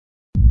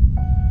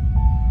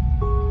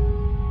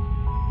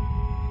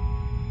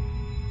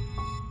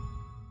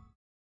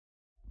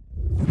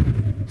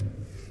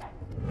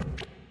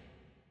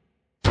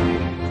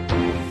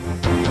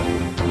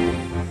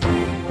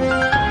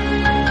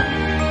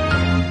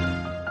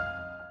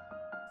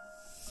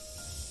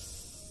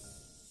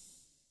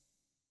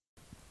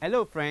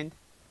Hello friend,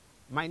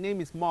 my name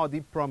is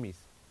Maudie Promise.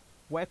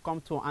 Welcome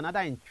to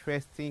another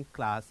interesting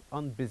class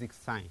on basic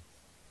science.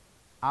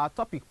 Our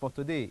topic for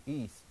today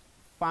is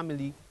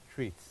family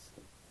traits.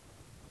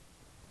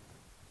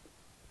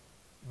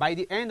 By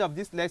the end of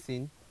this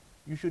lesson,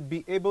 you should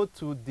be able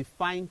to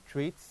define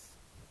traits,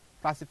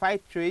 classify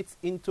traits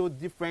into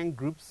different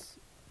groups,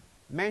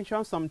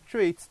 mention some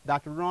traits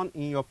that run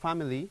in your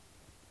family,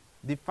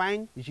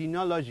 define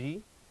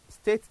genealogy,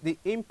 state the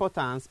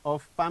importance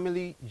of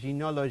family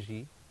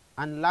genealogy,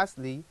 and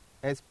lastly,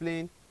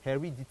 explain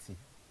heredity.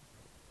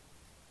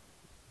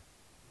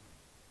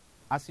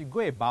 As you go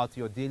about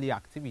your daily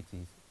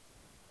activities,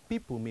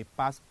 people may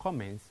pass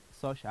comments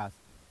such as,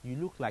 "You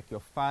look like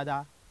your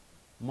father,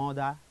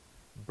 mother,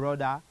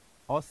 brother,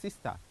 or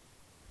sister."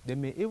 They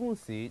may even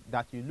say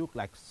that you look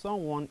like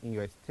someone in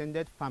your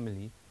extended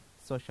family,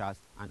 such as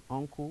an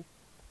uncle,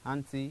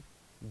 auntie,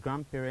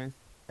 grandparents,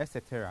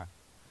 etc.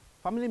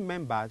 Family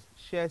members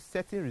share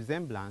certain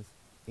resemblance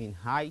in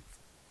height,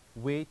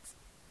 weight,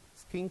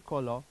 skin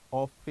color,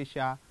 or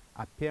facial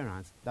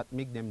appearance that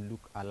make them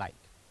look alike.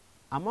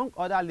 Among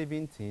other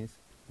living things,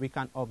 we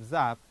can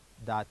observe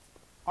that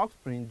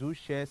offspring do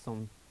share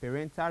some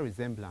parental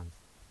resemblance,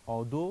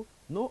 although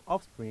no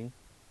offspring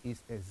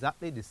is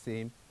exactly the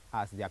same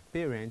as their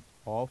parent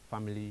or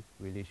family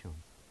relations.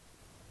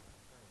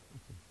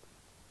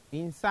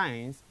 In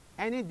science,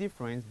 any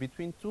difference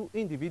between two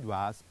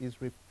individuals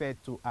is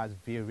referred to as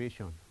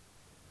variation,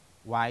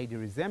 while the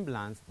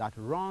resemblance that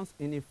runs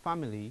in a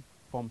family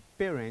from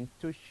parent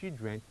to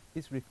children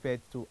is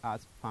referred to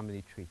as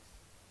family traits.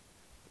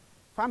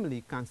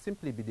 Family can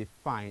simply be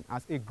defined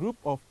as a group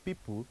of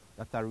people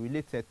that are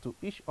related to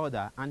each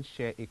other and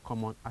share a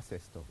common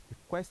ancestor. The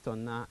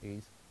question now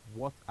is,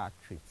 what are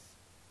traits?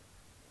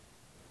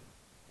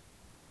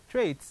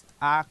 Traits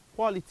are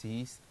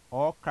qualities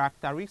or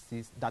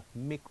characteristics that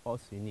make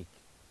us unique.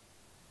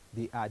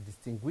 They are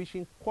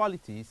distinguishing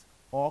qualities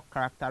or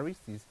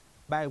characteristics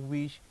by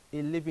which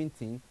a living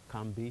thing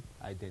can be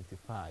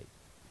identified.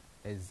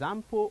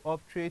 Examples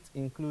of traits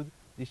include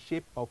the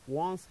shape of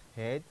one's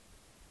head,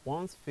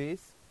 one's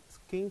face,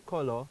 skin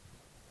color,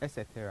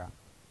 etc.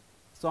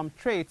 Some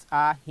traits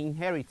are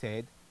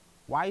inherited,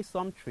 while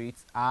some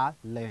traits are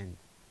learned.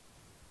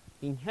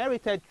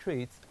 Inherited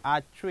traits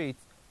are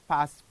traits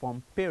passed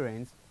from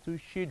parents to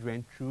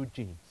children through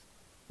genes,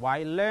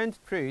 while learned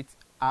traits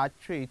are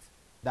traits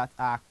that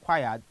are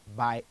acquired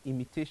by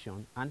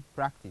imitation and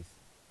practice.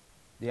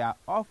 They are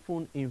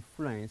often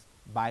influenced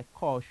by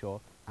culture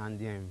and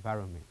the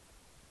environment.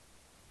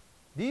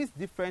 These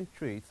different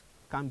traits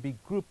can be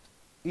grouped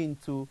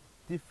into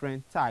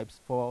different types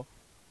for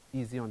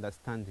easy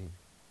understanding.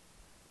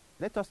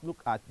 Let us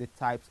look at the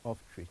types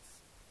of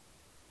traits.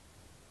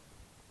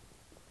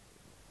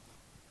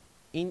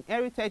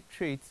 Inherited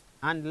traits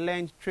and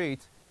learned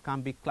traits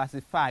can be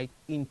classified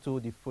into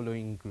the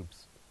following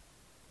groups.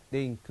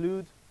 They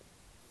include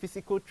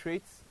physical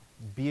traits,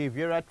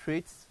 behavioral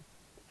traits,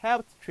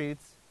 health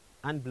traits,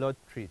 and blood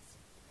traits.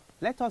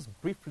 Let us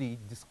briefly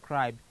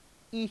describe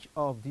each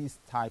of these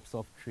types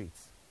of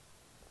traits.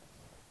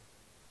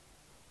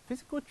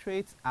 Physical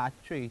traits are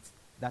traits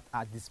that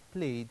are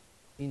displayed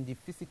in the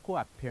physical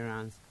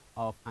appearance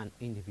of an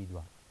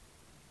individual.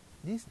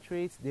 These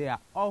traits, they are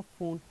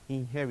often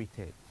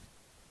inherited.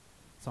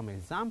 Some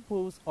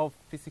examples of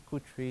physical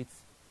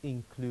traits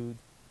include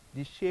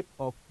the shape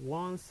of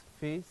one's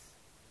face,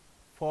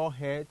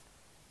 forehead,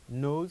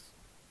 nose,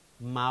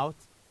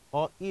 mouth,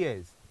 or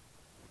ears,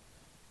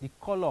 the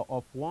color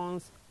of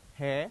one's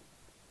hair,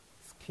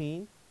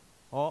 skin,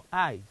 or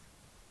eyes,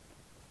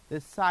 the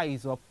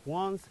size of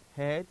one's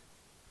head,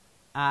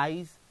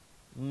 eyes,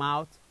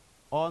 mouth,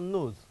 or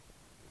nose.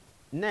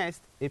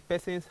 Next, a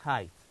person's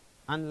height.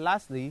 And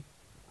lastly,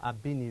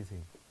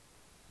 albinism.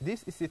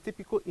 This is a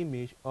typical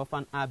image of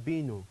an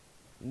albino.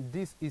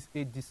 This is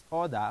a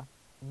disorder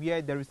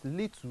where there is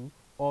little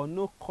or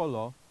no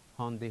color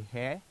on the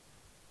hair,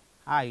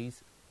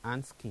 eyes,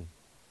 and skin.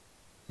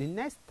 The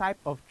next type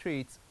of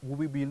traits we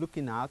will be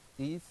looking at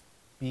is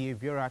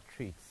behavioral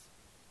traits.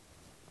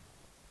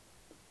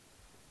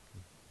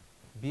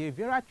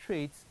 Behavioral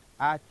traits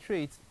are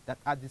traits that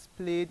are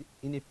displayed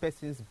in a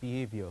person's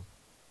behavior.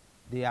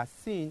 They are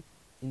seen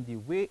in the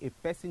way a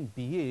person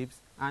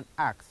behaves and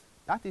acts.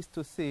 That is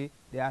to say,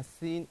 they are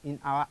seen in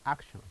our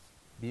actions.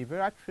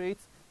 Behavioral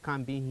traits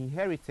can be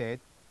inherited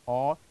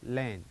or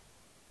learned.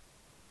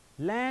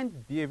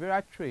 Learned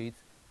behavioral traits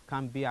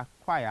can be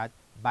acquired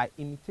by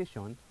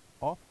imitation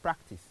or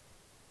practice.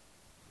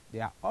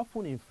 They are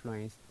often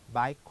influenced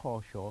by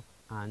culture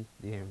and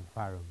the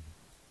environment.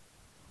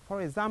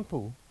 For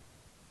example,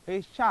 a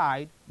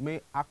child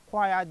may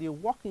acquire the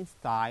walking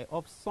style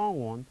of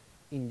someone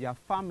in their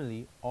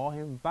family or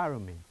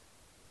environment.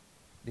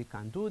 They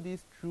can do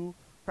this through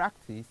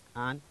practice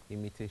and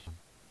imitation.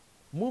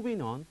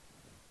 Moving on,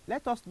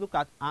 let us look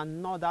at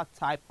another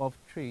type of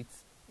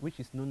traits which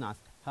is known as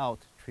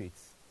health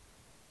traits.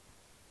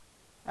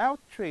 Health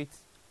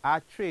traits are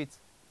traits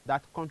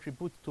that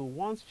contribute to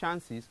one's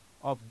chances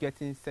of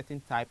getting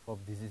certain type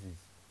of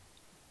diseases.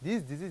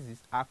 These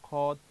diseases are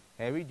called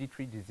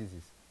hereditary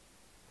diseases.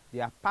 They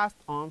are passed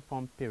on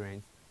from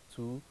parents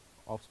to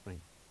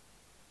offspring.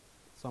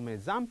 Some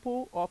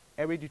examples of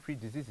hereditary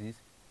diseases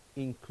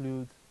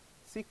include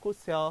sickle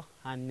cell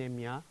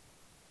anemia,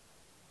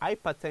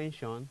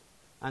 hypertension,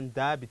 and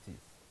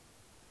diabetes.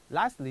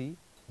 Lastly,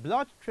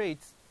 blood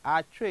traits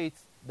are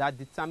traits that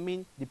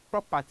determine the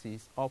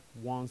properties of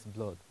one's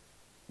blood.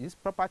 These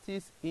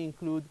properties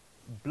include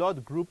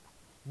blood group,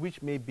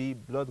 which may be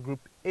blood group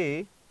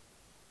A,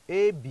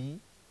 AB,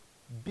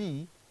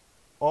 B,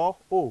 or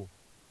O.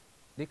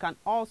 They can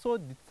also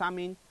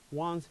determine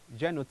one's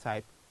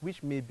genotype,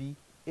 which may be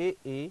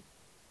AA,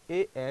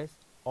 AS,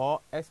 or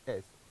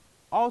SS.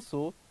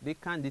 Also, they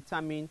can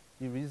determine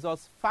the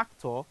rhesus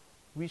factor,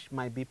 which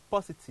might be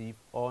positive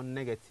or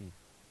negative.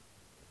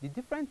 The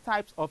different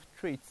types of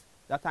traits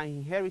that are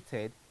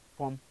inherited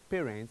from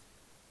parents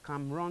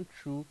can run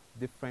through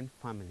different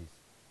families.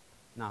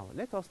 Now,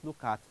 let us look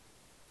at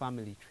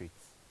family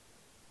traits.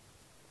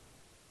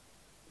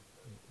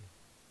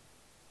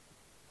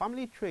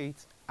 Family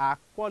traits are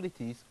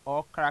qualities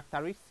or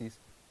characteristics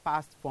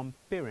passed from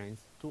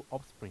parents to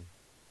offspring.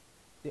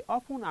 They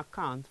often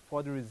account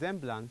for the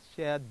resemblance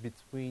shared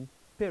between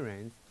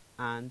parents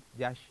and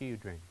their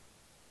children.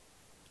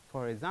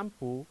 For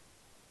example,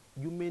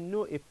 you may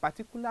know a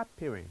particular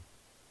parent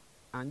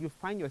and you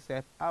find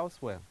yourself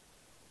elsewhere.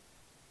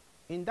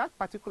 In that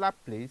particular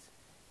place,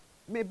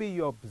 maybe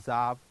you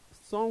observe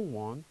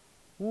someone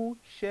who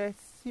shares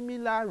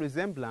similar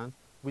resemblance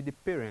with the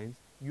parents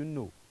you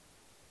know.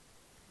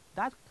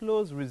 That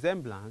close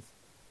resemblance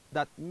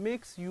that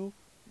makes you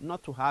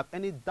not to have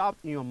any doubt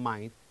in your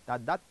mind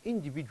that that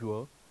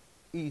individual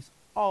is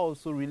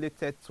also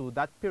related to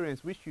that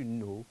parents which you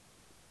know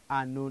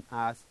are known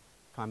as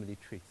family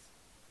traits.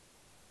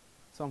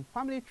 Some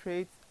family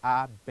traits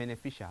are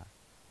beneficial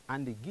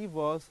and they give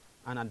us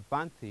an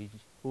advantage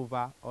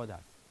over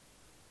others.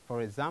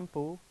 For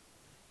example,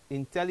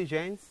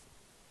 intelligence,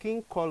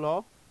 skin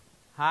color,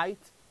 height,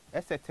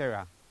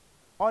 etc.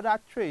 Other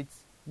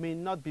traits may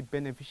not be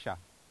beneficial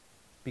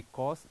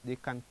because they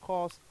can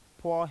cause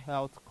poor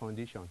health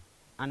condition.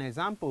 An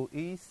example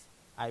is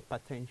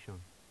hypertension.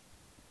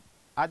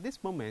 At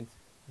this moment,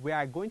 we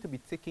are going to be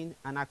taking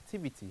an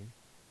activity.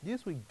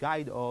 This will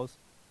guide us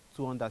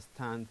to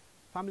understand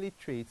family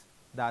traits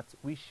that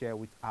we share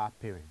with our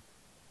parents.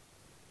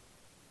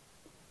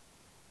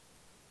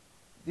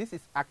 This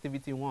is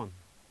activity 1.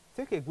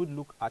 Take a good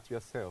look at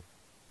yourself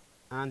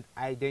and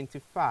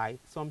identify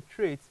some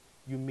traits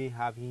you may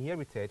have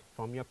inherited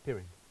from your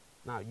parents.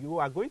 Now, you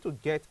are going to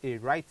get a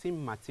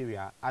writing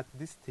material at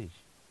this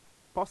stage.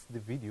 Pause the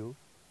video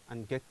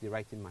and get the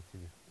writing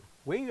material.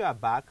 When you are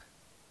back,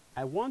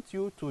 I want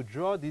you to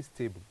draw this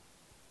table.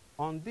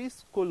 On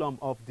this column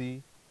of the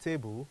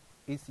table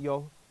is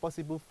your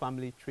possible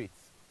family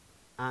traits.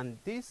 And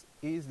this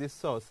is the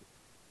source.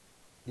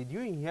 Did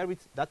you inherit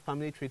that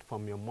family trait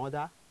from your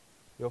mother,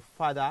 your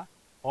father,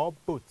 or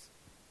both?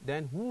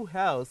 Then who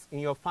else in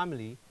your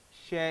family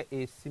share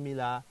a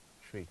similar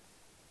trait?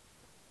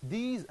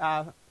 These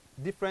are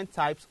different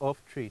types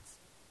of traits.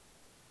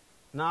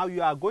 Now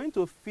you are going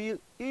to fill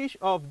each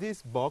of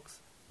these boxes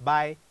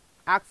by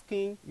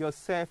asking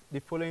yourself the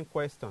following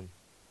question.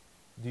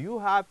 Do you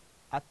have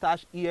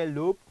attached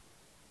earlobe?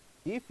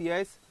 If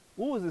yes,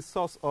 who is the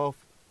source of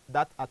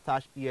that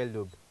attached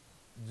earlobe?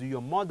 Do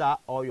your mother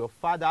or your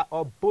father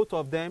or both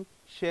of them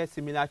share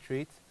similar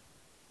traits?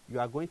 You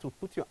are going to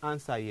put your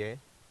answer here.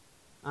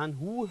 And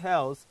who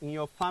else in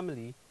your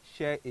family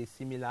share a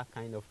similar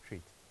kind of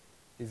trait?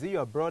 Is it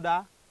your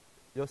brother,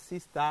 your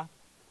sister,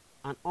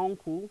 an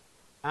uncle,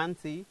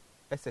 auntie,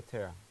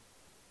 etc.?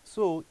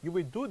 So you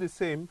will do the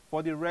same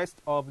for the rest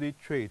of the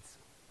traits,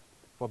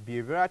 for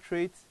behavioral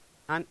traits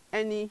and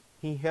any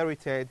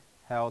inherited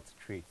health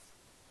traits.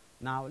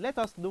 Now let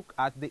us look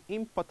at the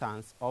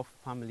importance of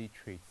family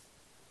traits.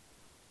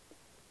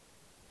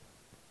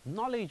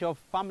 Knowledge of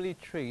family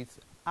traits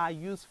are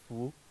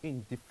useful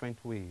in different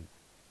ways.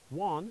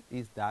 One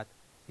is that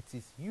it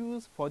is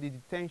used for the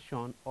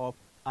detection of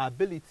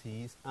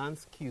abilities and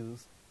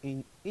skills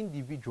in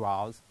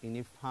individuals in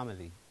a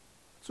family.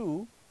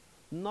 2.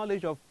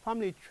 Knowledge of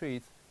family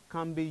traits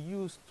can be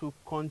used to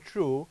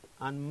control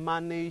and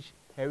manage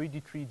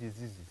hereditary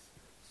diseases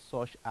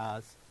such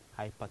as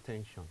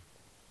hypertension.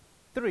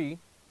 3.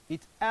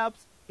 It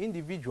helps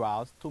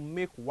individuals to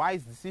make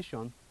wise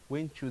decisions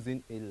when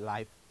choosing a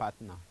life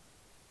partner.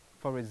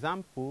 For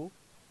example,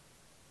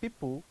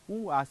 people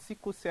who are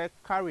sickle cell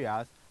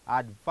carriers are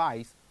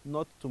advised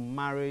not to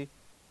marry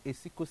a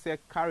sickle cell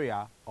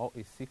carrier or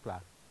a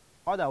sickler.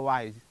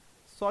 Otherwise,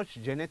 such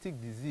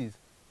genetic disease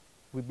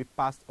will be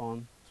passed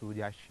on to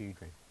their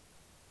children.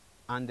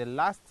 And the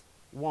last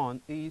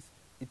one is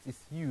it is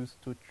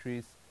used to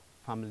trace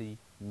family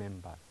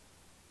members.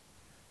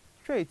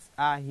 Traits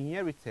are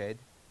inherited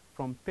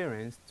from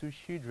parents to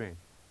children,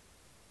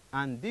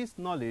 and this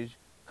knowledge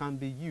can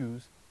be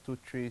used to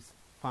trace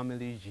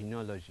family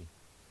genealogy.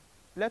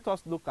 Let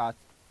us look at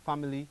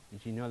family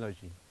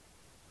genealogy.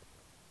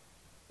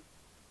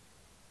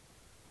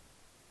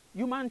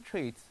 Human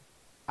traits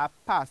are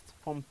passed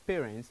from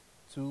parents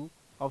to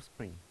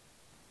offspring.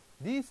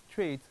 These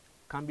traits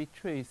can be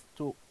traced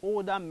to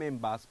older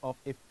members of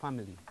a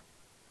family,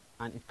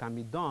 and it can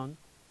be done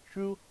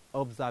through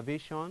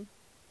observation,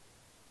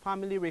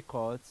 family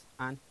records,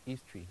 and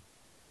history.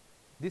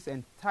 This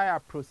entire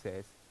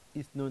process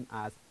is known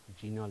as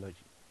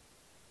genealogy.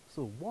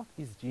 So what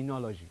is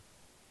genealogy?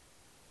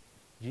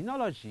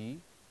 Genealogy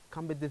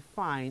can be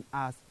defined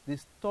as the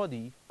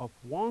study of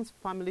one's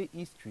family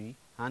history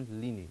and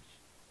lineage.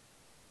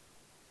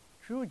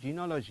 Through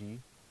genealogy,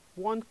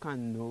 one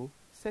can know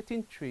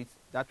certain traits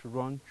that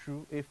run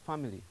through a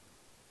family.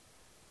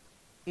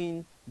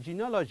 In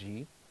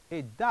genealogy,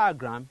 a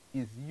diagram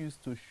is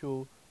used to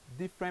show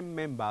different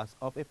members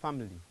of a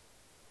family.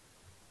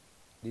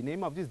 The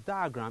name of this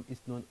diagram is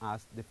known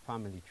as the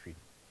family tree.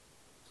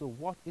 So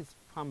what is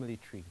family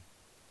tree?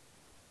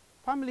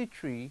 Family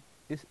tree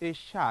is a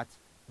chart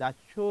that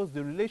shows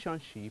the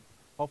relationship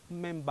of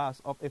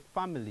members of a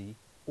family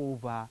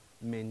over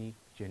many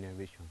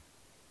generations.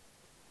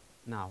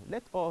 Now,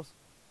 let us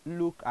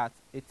look at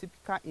a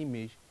typical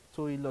image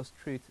to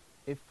illustrate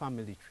a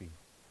family tree.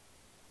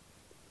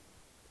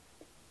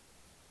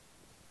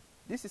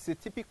 This is a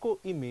typical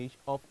image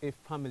of a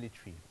family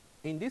tree.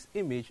 In this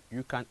image,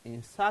 you can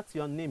insert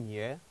your name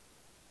here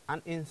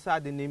and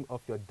insert the name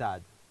of your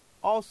dad.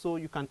 Also,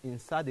 you can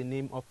insert the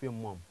name of your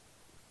mom.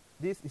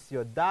 This is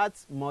your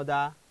dad's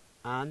mother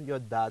and your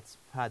dad's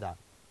father.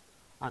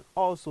 And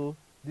also,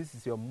 this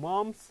is your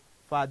mom's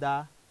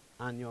father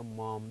and your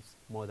mom's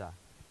mother.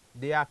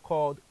 They are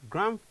called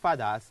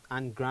grandfathers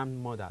and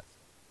grandmothers.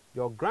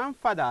 Your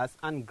grandfathers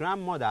and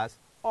grandmothers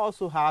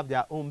also have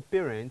their own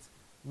parents,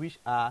 which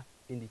are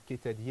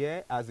indicated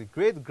here as the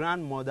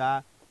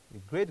great-grandmother, the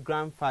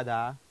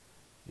great-grandfather,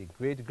 the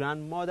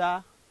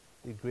great-grandmother,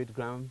 the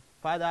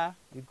great-grandfather,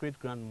 the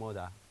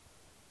great-grandmother.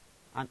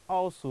 And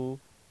also,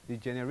 the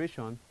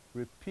generation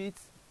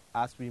repeats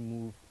as we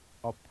move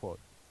upward.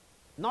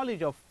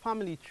 Knowledge of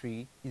family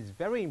tree is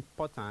very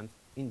important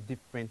in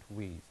different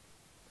ways.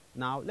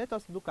 Now, let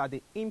us look at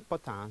the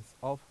importance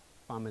of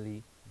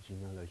family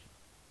genealogy.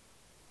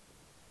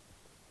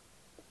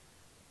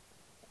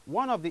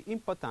 One of the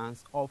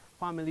importance of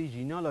family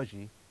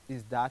genealogy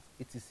is that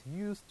it is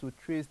used to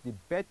trace the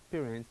birth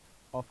parents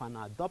of an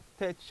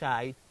adopted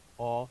child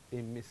or a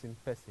missing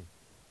person.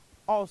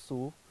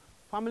 Also,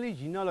 family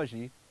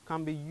genealogy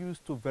can be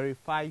used to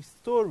verify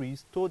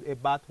stories told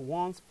about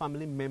one's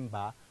family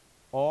member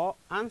or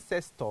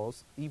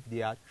ancestors if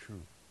they are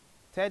true.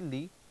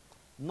 Thirdly,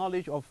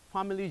 knowledge of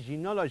family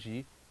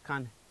genealogy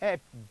can help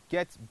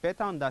get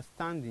better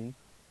understanding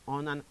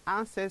on an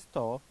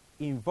ancestor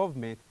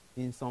involvement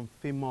in some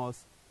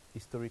famous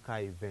historical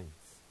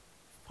events.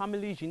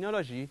 Family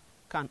genealogy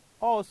can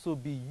also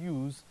be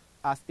used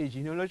as a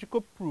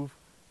genealogical proof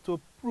to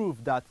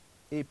prove that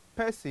a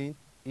person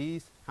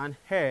is an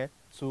heir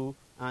to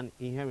an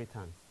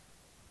inheritance.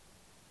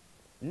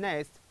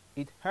 Next,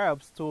 it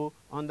helps to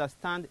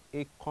understand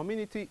a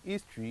community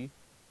history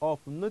of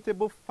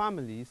notable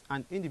families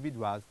and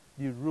individuals,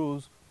 the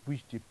roles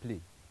which they play.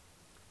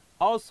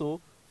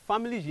 Also,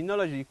 family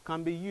genealogy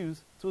can be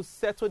used to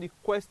settle the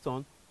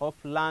question of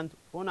land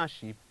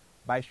ownership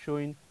by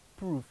showing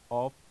proof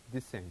of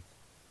descent.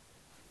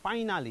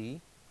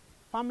 Finally,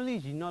 family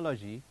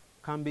genealogy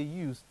can be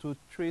used to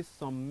trace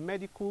some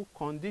medical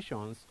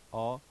conditions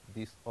or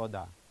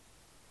disorder.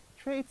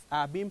 Traits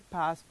are being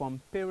passed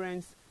from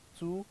parents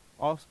to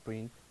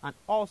offspring, and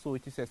also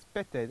it is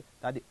expected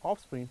that the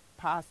offspring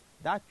pass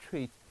that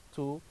trait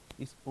to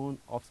its own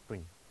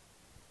offspring.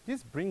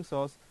 This brings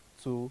us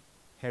to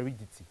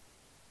heredity.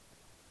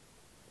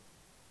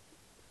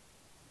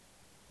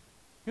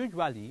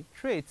 Usually,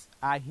 traits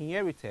are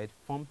inherited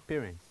from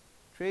parents.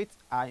 Traits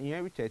are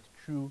inherited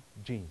through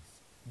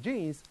genes.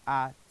 Genes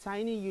are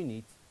tiny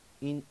units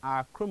in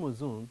our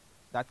chromosome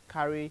that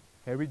carry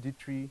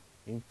hereditary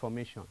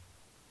information.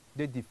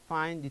 They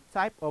define the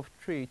type of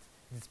trait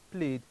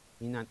displayed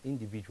in an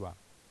individual.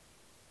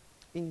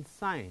 In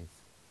science,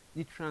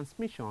 the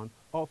transmission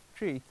of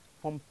traits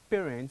from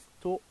parents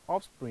to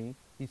offspring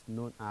is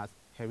known as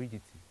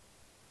heredity.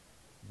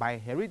 By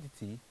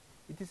heredity,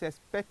 it is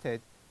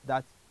expected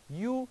that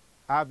you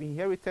have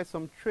inherited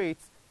some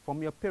traits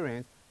from your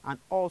parents, and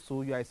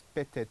also you are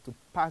expected to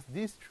pass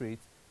these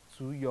traits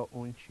to your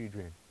own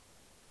children.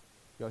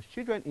 Your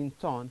children in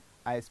turn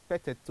are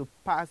expected to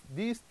pass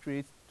these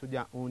traits to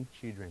their own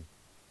children.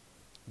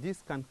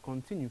 This can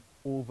continue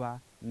over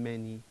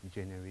many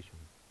generations.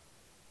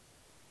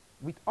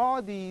 With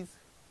all these,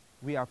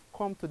 we have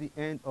come to the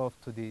end of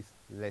today's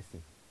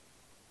lesson.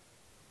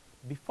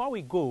 Before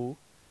we go,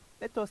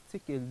 let us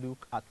take a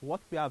look at what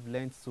we have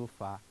learned so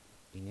far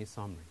in a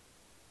summary.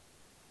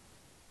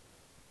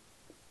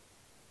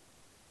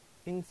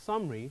 In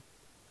summary,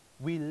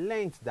 we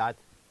learned that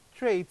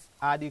traits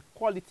are the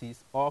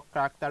qualities or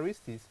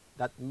characteristics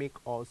that make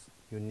us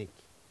unique.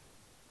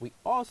 We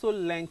also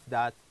learned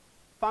that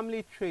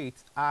family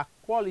traits are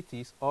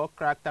qualities or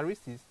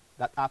characteristics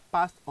that are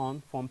passed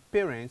on from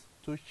parents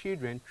to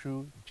children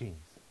through genes.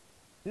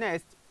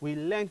 Next, we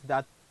learned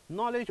that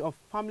knowledge of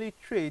family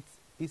traits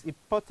is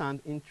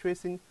important in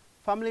tracing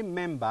family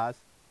members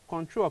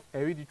control of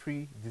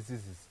hereditary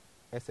diseases,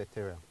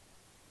 etc.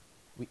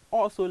 We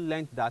also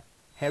learned that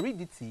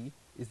heredity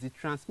is the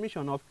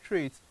transmission of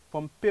traits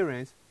from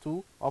parents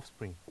to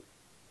offspring.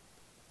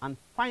 And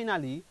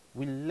finally,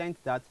 we learned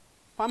that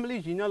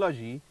family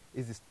genealogy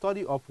is the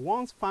study of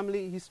one's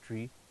family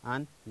history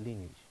and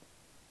lineage.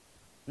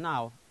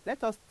 Now,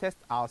 let us test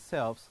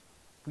ourselves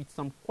with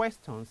some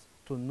questions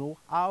to know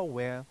how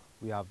well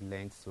we have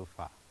learned so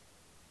far.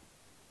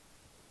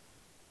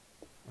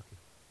 Okay.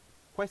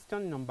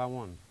 Question number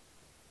 1.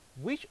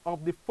 Which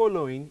of the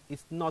following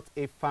is not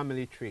a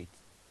family trait?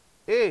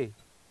 A.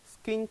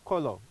 Skin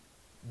color.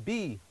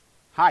 B.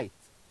 Height.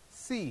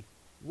 C.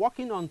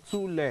 Walking on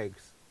 2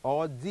 legs.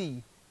 Or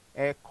D.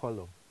 Hair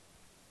color.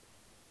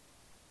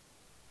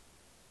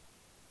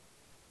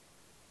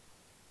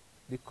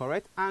 The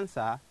correct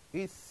answer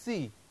is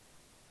C.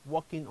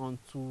 Walking on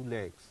 2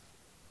 legs.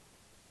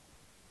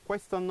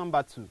 Question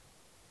number 2.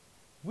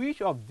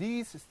 Which of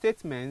these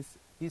statements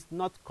is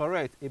not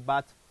correct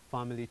about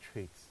family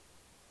traits?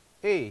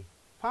 A.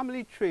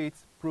 Family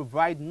traits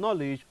provide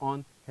knowledge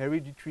on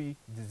hereditary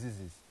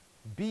diseases.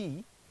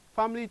 B.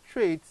 Family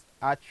traits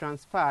are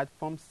transferred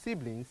from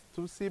siblings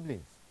to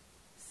siblings.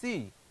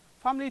 C.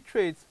 Family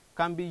traits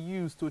can be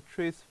used to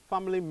trace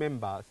family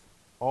members.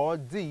 Or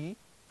D.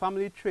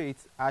 Family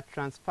traits are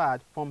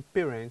transferred from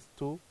parents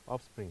to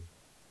offspring.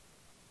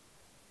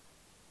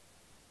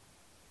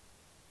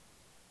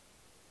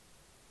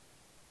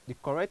 The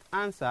correct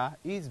answer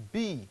is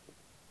B.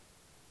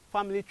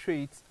 Family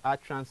traits are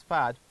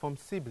transferred from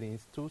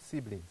siblings to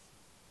siblings.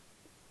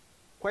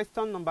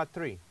 Question number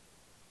 3.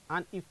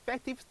 An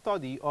effective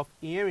study of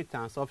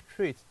inheritance of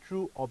traits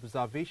through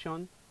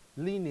observation,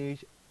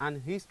 lineage,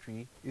 and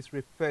history is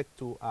referred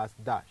to as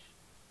dash.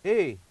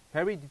 A.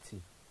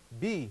 Heredity.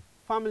 B.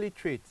 Family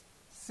traits.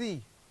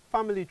 C.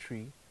 Family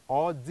tree.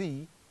 Or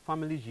D.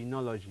 Family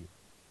genealogy.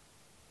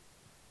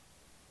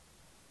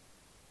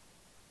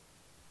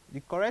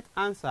 The correct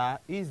answer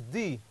is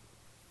D.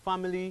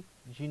 Family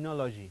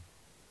genealogy.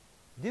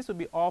 This will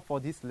be all for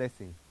this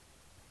lesson.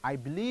 I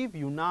believe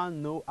you now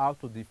know how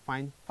to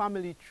define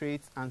family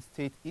traits and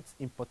state its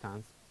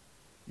importance.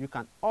 You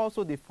can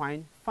also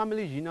define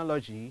family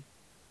genealogy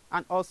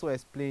and also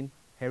explain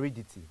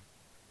heredity.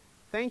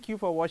 Thank you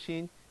for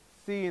watching.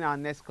 See you in our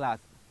next class.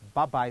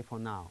 Bye-bye for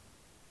now.